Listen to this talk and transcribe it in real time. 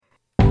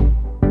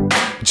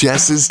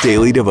Jess's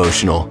Daily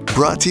Devotional,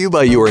 brought to you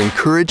by your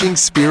encouraging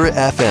Spirit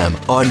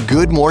FM on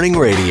Good Morning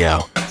Radio.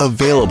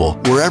 Available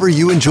wherever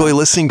you enjoy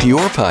listening to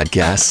your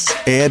podcasts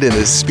and in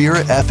the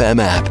Spirit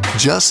FM app.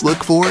 Just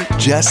look for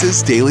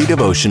Jess's Daily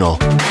Devotional.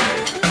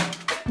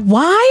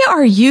 Why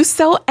are you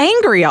so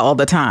angry all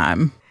the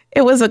time?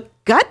 It was a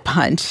gut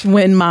punch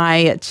when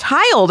my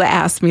child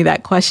asked me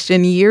that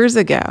question years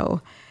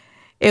ago.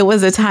 It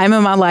was a time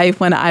in my life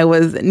when I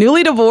was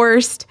newly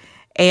divorced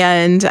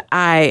and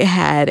I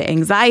had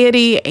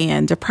anxiety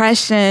and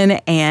depression,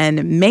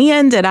 and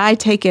man, did I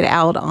take it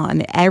out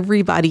on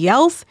everybody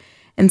else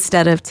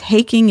instead of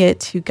taking it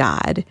to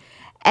God.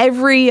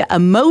 Every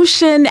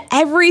emotion,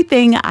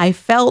 everything I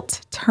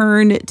felt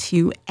turned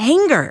to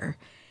anger.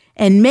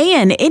 And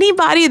man,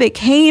 anybody that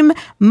came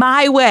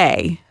my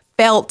way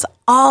felt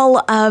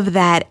all of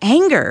that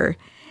anger.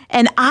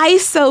 And I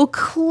so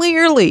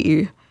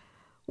clearly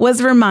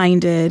was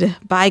reminded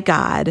by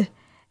God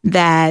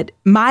that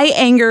my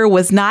anger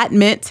was not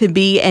meant to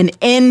be an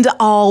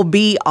end-all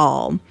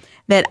be-all,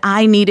 that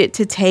I needed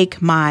to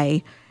take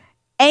my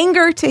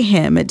anger to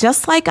Him,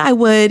 just like I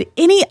would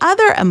any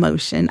other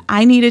emotion.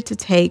 I needed to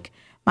take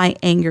my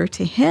anger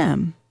to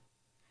Him.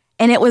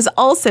 And it was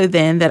also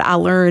then that I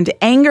learned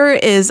anger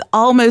is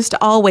almost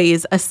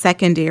always a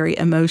secondary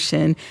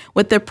emotion,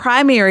 with the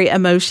primary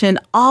emotion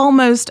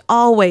almost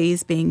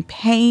always being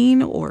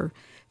pain or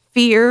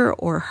fear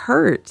or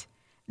hurt.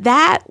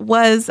 That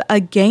was a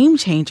game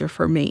changer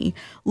for me,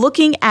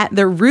 looking at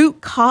the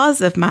root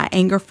cause of my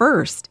anger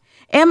first.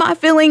 Am I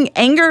feeling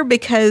anger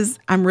because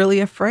I'm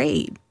really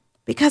afraid?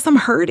 Because I'm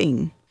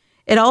hurting?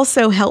 It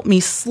also helped me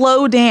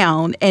slow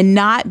down and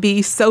not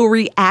be so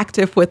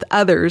reactive with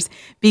others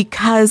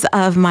because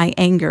of my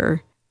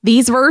anger.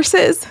 These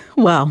verses,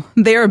 well,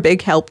 they're a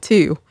big help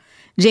too.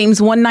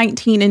 James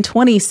 1:19 and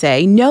 20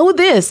 say, "Know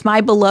this,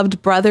 my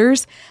beloved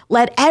brothers,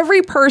 let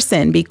every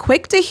person be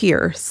quick to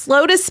hear,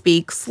 slow to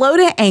speak, slow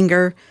to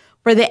anger,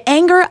 for the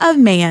anger of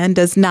man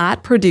does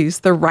not produce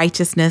the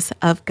righteousness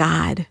of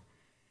God."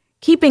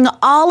 Keeping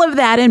all of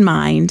that in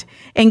mind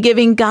and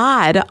giving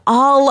God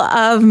all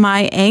of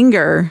my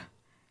anger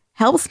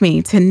helps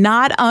me to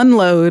not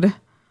unload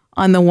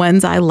on the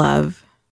ones I love.